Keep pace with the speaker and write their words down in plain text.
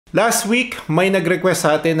Last week, may nag-request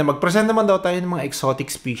sa atin na mag-present naman daw tayo ng mga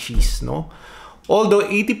exotic species, no? Although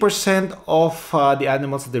 80% of the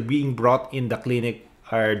animals that are being brought in the clinic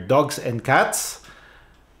are dogs and cats,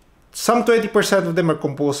 some 20% of them are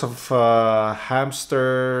composed of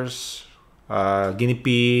hamsters, guinea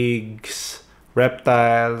pigs,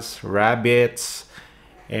 reptiles, rabbits,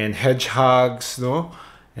 and hedgehogs, no?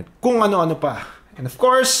 And kung ano-ano pa. And of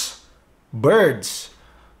course, birds.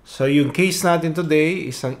 So yung case natin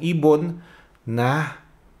today, isang ibon na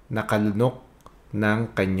nakalunok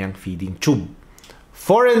ng kanyang feeding tube.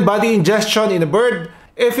 Foreign body ingestion in a bird.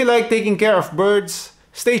 If you like taking care of birds,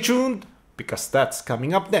 stay tuned because that's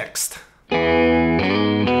coming up next.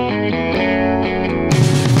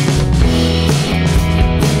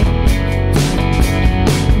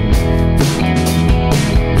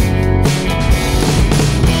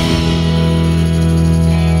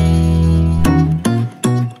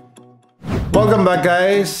 Welcome back,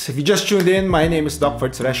 guys. If you just tuned in, my name is Doc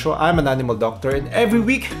Forceps. I'm an animal doctor, and every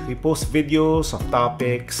week we post videos of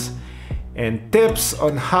topics and tips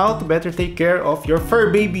on how to better take care of your fur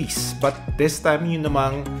babies. But this time, yun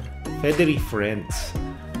namang feathery friends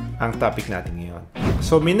ang topic natin ngayon.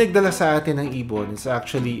 So may nagdala sa atin ng ibon. It's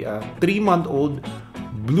actually a 3-month-old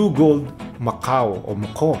blue gold macaw o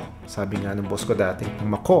mako. Sabi nga ng boss ko dati,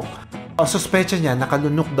 mako. Ang suspecha niya,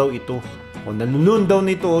 nakalunok daw ito. O nalunod daw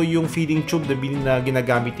nito yung feeding tube na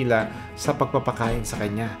ginagamit nila sa pagpapakain sa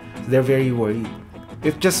kanya. They're very worried.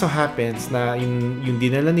 It just so happens na yung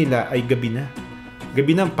dinala nila ay gabi na.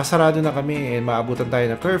 Gabi na, pasarado na kami and maabutan tayo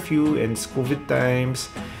ng curfew and COVID times.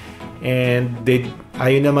 And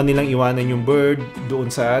ayaw naman nilang iwanan yung bird doon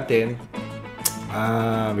sa atin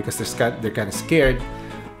because they're kind of scared,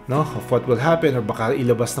 no, of what will happen or baka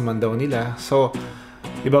ilabas naman daw nila. So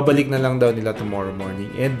ibabalik na lang daw nila tomorrow morning.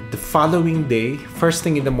 And the following day, first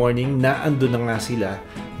thing in the morning, naando na nga sila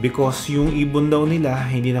because yung ibon daw nila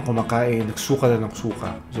hindi na kumakain, nagsuka na ng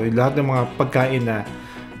suka. So lahat ng mga pagkain na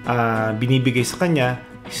binibigay sa kanya,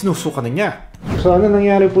 sinusuka na niya. So ano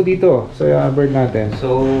nangyari po dito sa bird natin?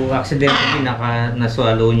 So accidentally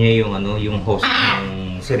naswallow niya yung host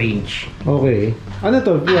ng syringe. Okay. Ano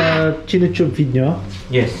to? Chinutube feed nyo?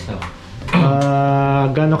 Yes.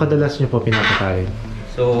 Gaano kadalas nyo po pinapakain?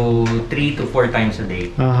 So 3 to 4 times a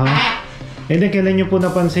day. And then kailan nyo po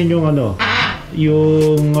napansin yung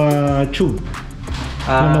yung tube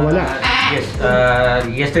na nawala? Yes.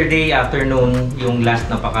 Yesterday afternoon yung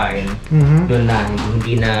last na pakain. Doon na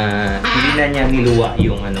hindi na niya niluwa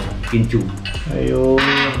yung tube. Ayun.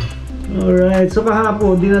 Alright. So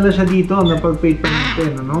kahapon dinala siya dito na pag-paid pa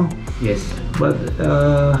natin, ano? Yes. But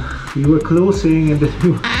you were closing and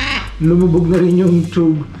then lumubog na rin yung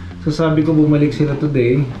tube. So sabi ko bumalik sila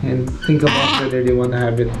today and think about whether they want to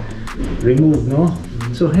have it removed, no?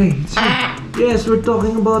 So hey, it's you. Yes, we're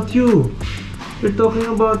talking about you. We're talking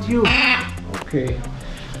about you. Okay.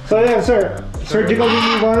 So yeah, sir. Surgical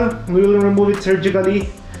removal. We will remove it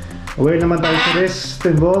surgically. Aware naman tayo sa risk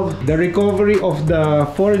involved. The recovery of the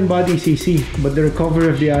foreign body is easy, but the recovery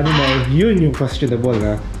of the animal, yun yung questionable,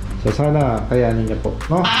 ha? So sana kayanin niya po,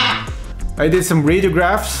 no? I did some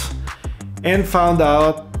radiographs and found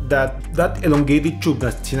out that elongated tube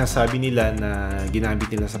na sinasabi nila na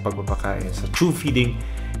ginamit nila sa pagpapakain, sa tube feeding,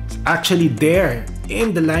 is actually there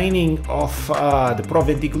in the lining of the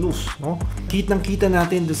proventriculus, no? Kitang-kita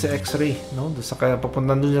natin doon sa x-ray, no? Doon sa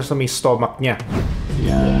papunta doon sa may stomach niya.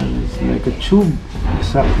 Yeah, it's like a tube.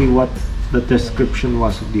 Exactly what the description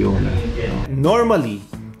was of the owner. Normally,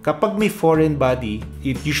 kapag may foreign body,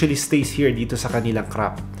 it usually stays here dito sa kanilang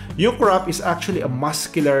crop. Yung crop is actually a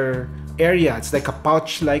muscular area. It's like a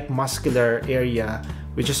pouch-like muscular area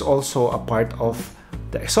which is also a part of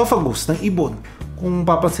the esophagus ng ibon. Kung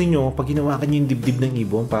papansin nyo, pag ginawa ka yung dibdib ng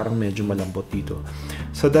ibon, parang medyo malambot dito.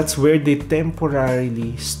 So that's where they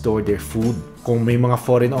temporarily store their food. Kung may mga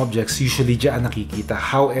foreign objects, usually dyan nakikita.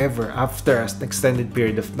 However, after an extended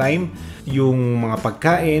period of time, yung mga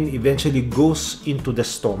pagkain eventually goes into the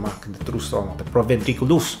stomach, the true stomach, the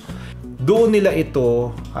proventriculus. Doon nila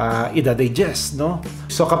ito i-digest, no?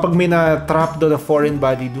 So kapag may na-trap doon na foreign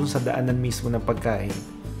body doon sa daanan mismo ng pagkain,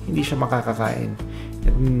 hindi siya makakakain.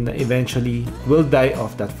 And eventually will die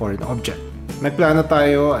of that foreign object. Nagplano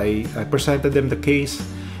tayo, I presented them the case.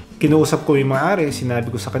 Kinuusap ko yung mga-ari,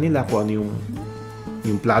 sinabi ko sa kanila kung ano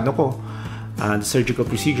yung plano ko, the surgical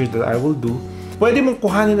procedure that I will do. Pwede mong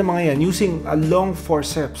kuhanin ng mga yan using a long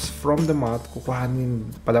forceps from the mouth, kukuhanin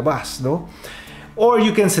palabas, no? Or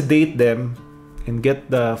you can sedate them and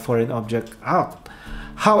get the foreign object out.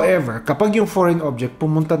 However, kapag yung foreign object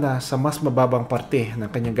pumunta na sa mas mababang parte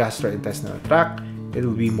ng kanyang gastrointestinal tract, it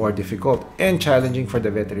will be more difficult and challenging for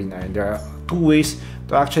the veterinarian. There are two ways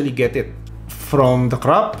to actually get it from the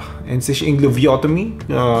crop. Ingluviotomy,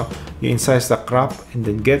 you incise the crop and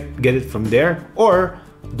then get it from there, or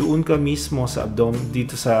doon ka mismo sa abdomen,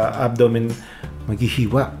 dito sa abdomen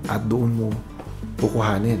maghihiwa at doon mo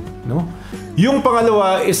kukuhanin, no? Yung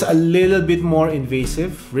pangalawa is a little bit more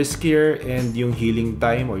invasive, riskier, and yung healing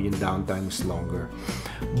time or yung downtime is longer.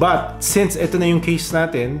 But since ito na yung case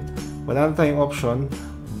natin, wala na tayong option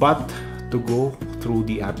but to go through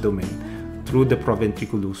the abdomen, through the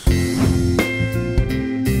proventriculus.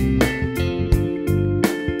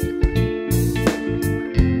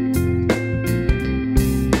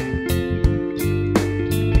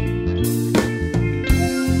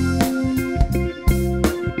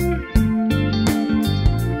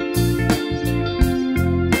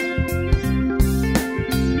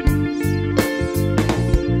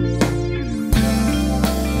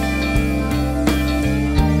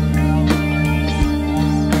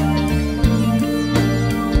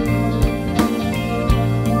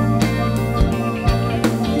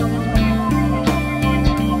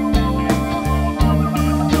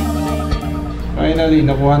 Finally,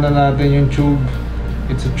 nakuha na natin yung tube.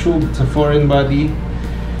 It's a tube, it's a foreign body.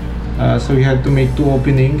 So we had to make 2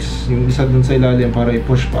 openings. Yung isa dun sa ilalim para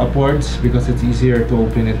i-push pa upwards because it's easier to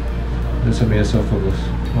open it dun sa may esophagus.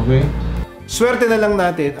 Okay? Swerte na lang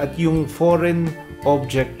natin at yung foreign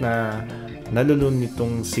object na nalulun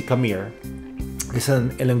nitong si Camille is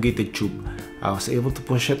an elongated tube. I was able to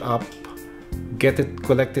push it up, get it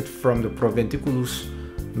collected from the proventriculus,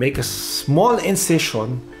 make a small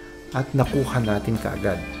incision, at nakuha natin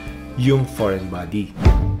kaagad yung foreign body.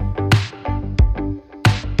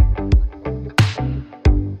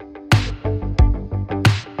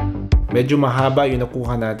 Medyo mahaba yung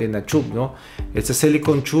nakuha natin na tube, no? It's a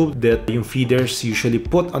silicone tube that yung feeders usually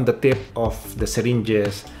put on the tip of the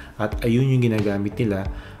syringes at ayun yung ginagamit nila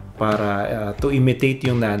para to imitate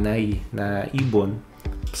yung nanay na ibon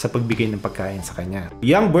sa pagbigay ng pagkain sa kanya.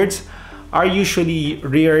 Young birds are usually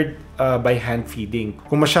reared by hand feeding.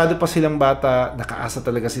 Kung masyado pa silang bata, nakaasa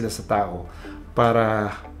talaga sila sa tao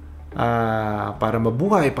para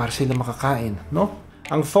mabuhay, para sila makakain, no?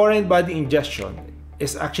 Ang foreign body ingestion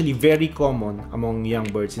is actually very common among young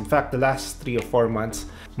birds. In fact, the last 3 or 4 months,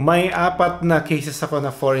 may 4 na cases ako na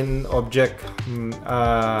foreign object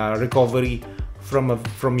recovery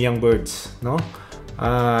from young birds, no?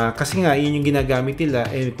 Kasi nga, yun yung ginagamit nila.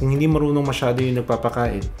 Kung hindi marunong masyado yung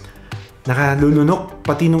nagpapakain, nakalulunok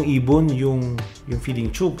pati nung ibon yung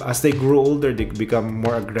feeding tube. As they grow older, they become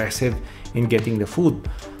more aggressive in getting the food,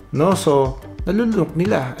 no? So nalulunok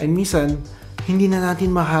nila, and minsan hindi na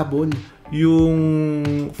natin mahabol yung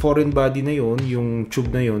foreign body na yon, yung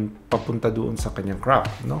tube na yon, papunta doon sa kanyang crop,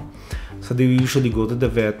 no? So they usually go to the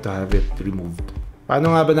vet to have it removed.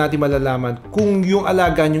 Paano nga ba natin malalaman kung yung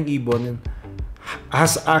alaga yung ibon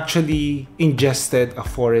has actually ingested a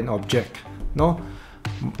foreign object, no?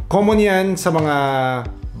 Common yan sa mga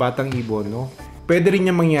batang ibon, no? Pwede rin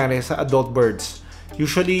yan mangyari sa adult birds.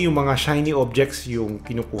 Usually, yung mga shiny objects, yung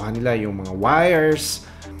kinukuha nila, yung mga wires,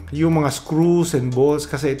 yung mga screws and bolts,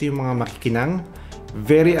 kasi ito yung mga makikinang.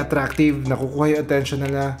 Very attractive, nakukuha yung attention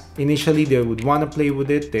nila. Initially, they would want to play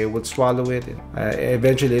with it, they would swallow it.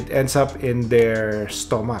 Eventually, it ends up in their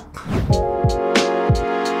stomach.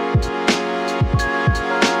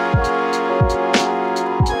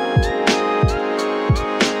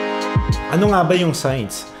 Ano nga ba yung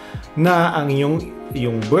signs na ang yung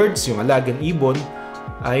birds, yung alagang ibon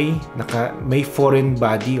ay may foreign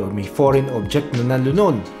body or may foreign object na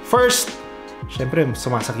nalunod? First, syempre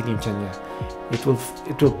sumasakit yung tiyan niya. It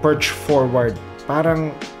will perch forward.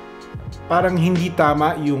 Parang hindi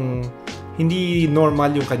tama hindi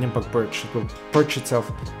normal yung kanyang pag-perch. It will perch itself,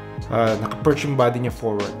 naka-perch yung body niya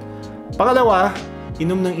forward. Pangalawa,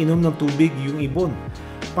 inom ng tubig yung ibon.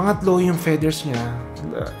 Pangatlo, yung feathers niya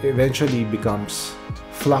eventually becomes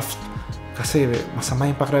fluffed kasi masama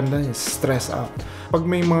yung pakiramdam niya, stress out. Pag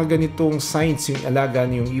may mga ganitong signs yung alaga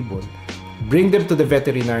niyong ibon, bring them to the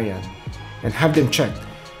veterinarian and have them checked.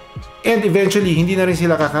 And eventually, hindi na rin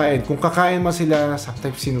sila kakain. Kung kakain man sila,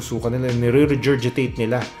 sometimes sinusuka nila, nire-regurgitate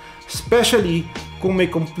nila. Especially kung may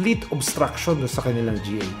complete obstruction sa kanilang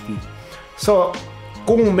GAT. So,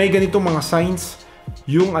 kung may ganitong mga signs,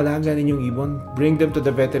 yung alaga ninyong ibon, bring them to the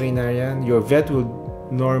veterinarian. Your vet will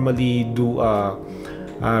normally do a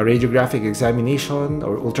radiographic examination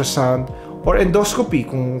or ultrasound or endoscopy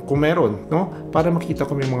kung meron, no? Para makita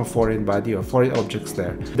kung may mga foreign body or foreign objects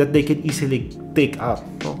there that they can easily take out,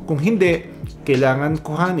 no? Kung hindi, kailangan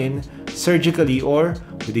kuhanin surgically or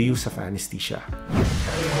with the use of anesthesia.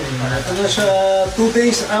 Ito na siya 2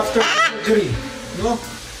 days after surgery, no?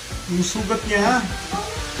 Yung sugat niya,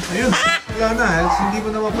 ayun, wala na, hindi mo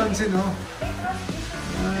na mapansin, no?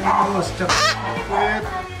 Ayos, tsaka puwet.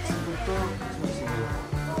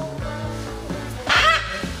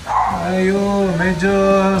 Ayun, medyo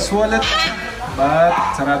swollen, but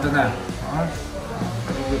sarado na.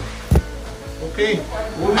 Okay,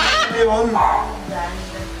 uwi na yun.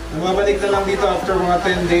 Nababalik na lang dito after mga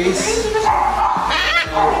 10 days.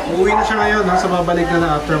 Uwi na siya ngayon, ha? So babalik na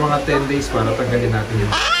lang after mga 10 days para tanggalin natin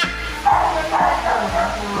yun.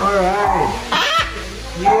 Alright.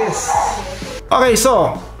 Yes. Okay,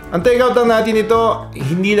 so ang take-out lang natin ito,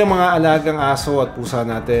 hindi lang mga alagang aso at pusa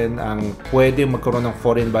natin ang pwede magkaroon ng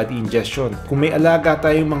foreign body ingestion. Kung may alaga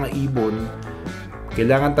tayong mga ibon,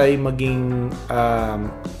 kailangan tayong maging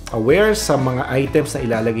aware sa mga items na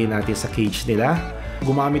ilalagay natin sa cage nila.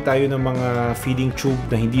 Gumamit tayo ng mga feeding tube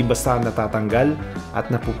na hindi basta natatanggal at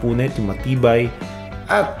napupunit, yung matibay.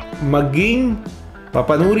 At maging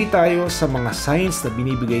papanuri tayo sa mga signs na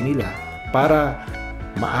binibigay nila para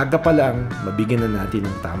maaga pa lang mabigyan na natin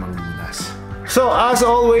ng tamang lunas. So as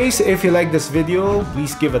always, if you like this video,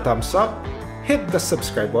 please give a thumbs up, hit the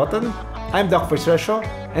subscribe button. I'm Doc Forceps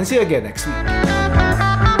and see you again next week.